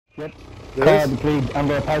Yep. There is? Please, I'm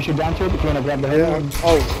gonna parachute down to it if you wanna grab the head.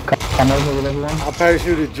 Oh. Come over with everyone. I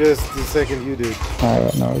parachuted just the second you did.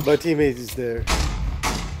 Alright, no. My teammate is there.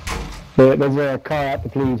 There's a car at the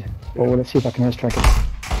plead. Yeah. Oh, let's see if I can airstrike it.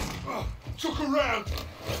 Took around.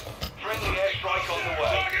 Friendly airstrike on the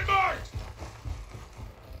way. Target marked.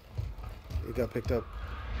 He got picked up.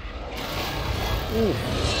 Ooh.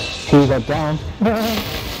 He got down.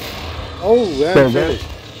 Oh, that's it.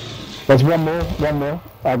 There's one more.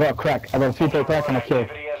 I got a crack. I got a 3-play crack and a kill.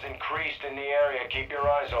 Activity has increased in the area. Keep your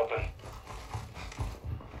eyes open.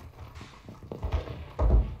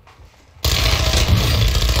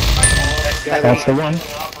 That's the one.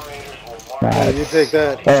 Nice. Oh, you take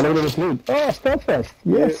that. Oh, look at this loot. Oh, Steadfast.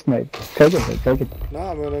 Yes, yeah. Mate. Take it, take it.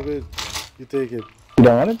 Nah, man, I'm good. You take it. You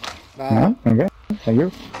don't want it? Nah. No? Okay. Thank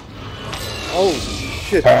you. Oh,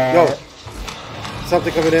 shit. Yo.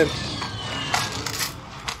 Something coming in.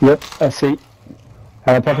 Yep, I see.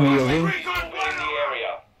 Popping in your room.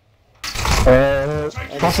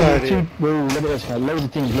 Possibly two. Whoa, look at this. Loads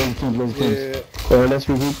of teams. Yeah. Let's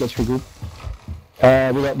regroup.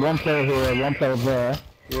 We got one player here, one player there,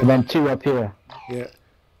 and then two up here. Yeah.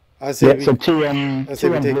 I see. Yeah, so two I see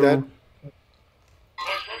we take blue. that.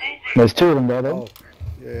 There's two of them there, though. Oh,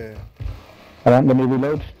 yeah. Alright, let me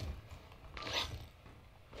reload.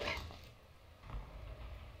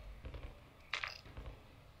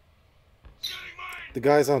 The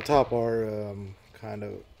guys on top are kind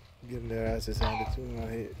of getting their asses handed to them. I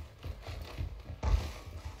hate it.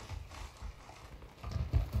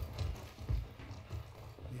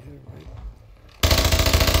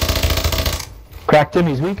 Cracked him,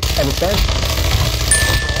 he's weak. Other side.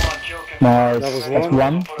 Nice. That was That's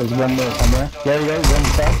one. There's one more somewhere. There you go, one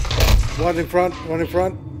side. One in front, one in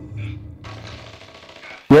front.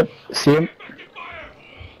 Yep, see him.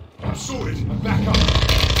 I'm sorted. Back up.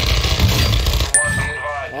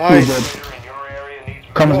 Nice.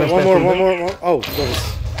 Come one more. Oh,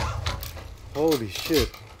 close. Holy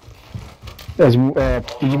shit. Did you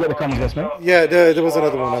get the comms list, mate? Yeah, there was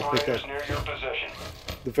another one I picked up.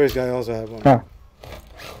 The first guy also had one. Ah.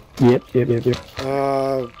 Yep.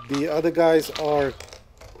 The other guys are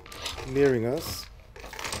nearing us.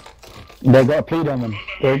 They got a plead on them.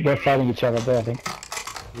 They're fighting each other there, I think.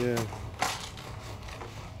 Yeah.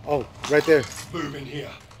 Oh, right there. Move in here.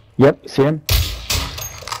 Yep, see him.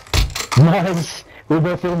 Nice. We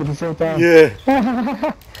both hit him at the same time. Yeah.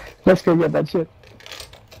 Let's go get that shit.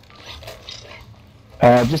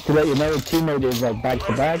 Just to let you know, teammate is like bag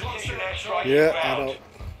to bag. Yeah, I know.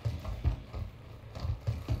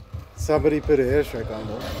 Somebody put an airstrike on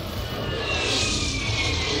though.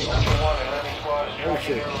 Oh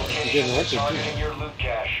shit. He didn't want to.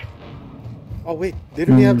 Oh wait,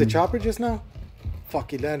 didn't we have the chopper just now?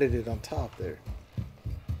 Fuck, he landed it on top there.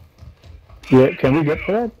 Yeah, can we get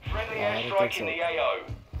for that? I don't think so.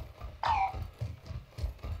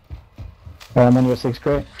 I'm on your 6th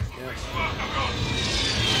grade. Yeah.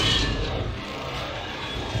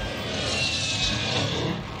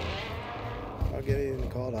 I'll get it in the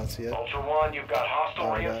call outs yet. Ultra One, you've got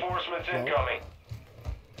hostile reinforcements incoming.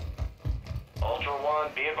 Ultra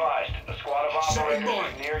One, be advised. The squad of operators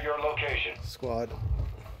is near your location. Squad.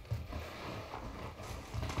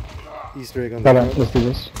 Easter egg on the Hold on, let's do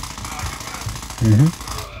this.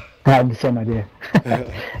 I have the same idea.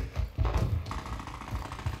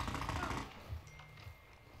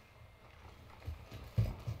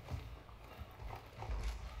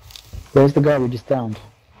 Where's the guy we just downed?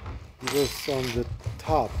 He was on the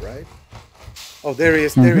top, right? Oh, there he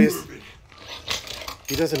is. There he is.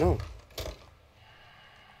 He doesn't know.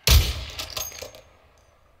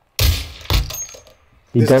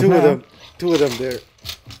 There's two of them. Two of them there.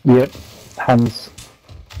 Yep. Hans.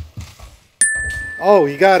 Oh,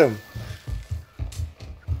 he got him.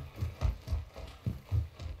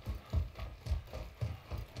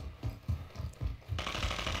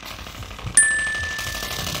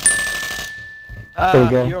 There we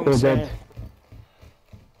go. We're dead.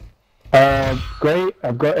 Great.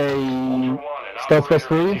 I've got a stealth plus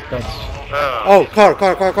 3. That's... Oh, car.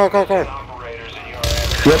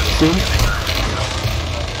 Yep, see?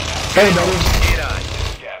 Hey, buddy.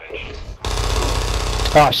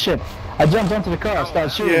 Oh, shit. I jumped onto the car and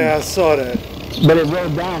started shooting. Yeah, I saw that. But it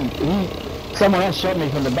rolled down. Someone else shot me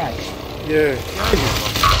from the back. Yeah.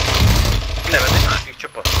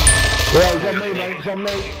 Yeah, it's on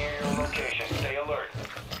me. Stay alert.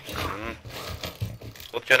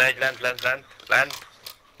 Op your night, land.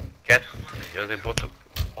 Get, you're the bottom.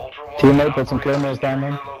 Teammate, put some claymores down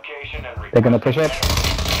there. They're gonna push up.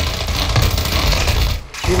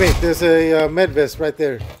 Teammate, there's a med vest right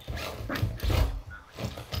there.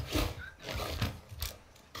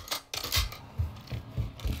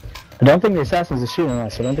 I don't think the assassins are shooting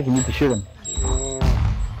us. I don't think you need to shoot them.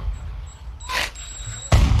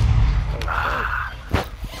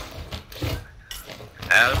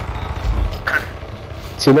 Help.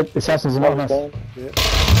 See, look, the assassins are not on us. Yeah.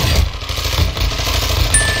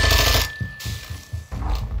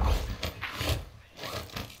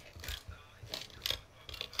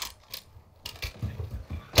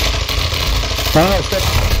 No, stop.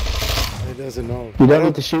 He doesn't know. You don't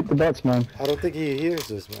need to shoot the bots, man. I don't think he hears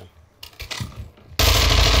us, man.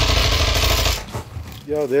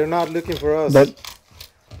 Yo, they're not looking for us. But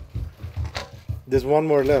There's one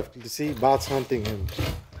more left. You see, bots hunting him.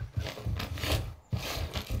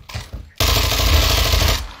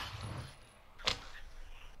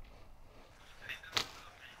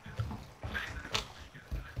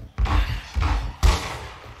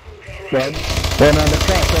 Well, no, the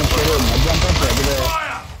car came straight in. I jumped up there.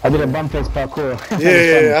 I did a bump face parkour.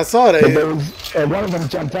 Yeah, I saw that. But there was, one of them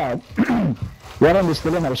jumped out. One of them was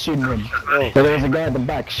still in. I was shooting him. Oh. But there was a guy at the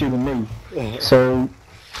back shooting me. So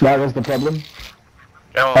that was the problem.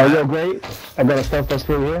 Yo, Oh, you're great. I got a stealth vest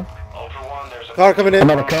through here. Ultra One, there's a Car coming in.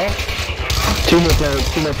 Another car. Two more players,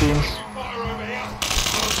 2 more teams.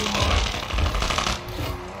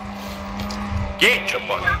 get your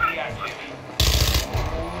butt.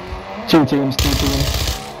 Two teams.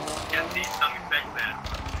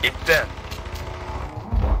 It's there.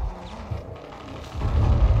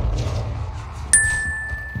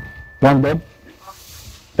 One dead.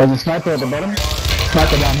 There's a sniper at the bottom.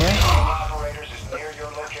 Sniper down here. operators is near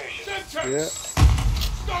your location. Yeah.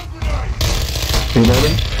 Stun grenade!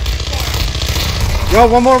 Reloading. Yo,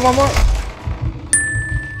 one more.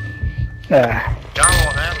 Ah. Come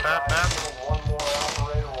on, man. One more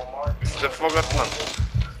operator will mark the The forgotten one.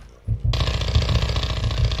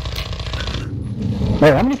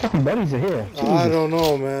 Wait, how many fucking buddies are here? I Jesus. don't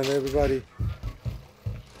know, man. Everybody.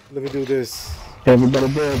 Let me do this. Everybody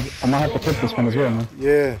dead. I might have to clip this one as well, man.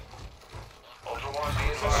 Yeah.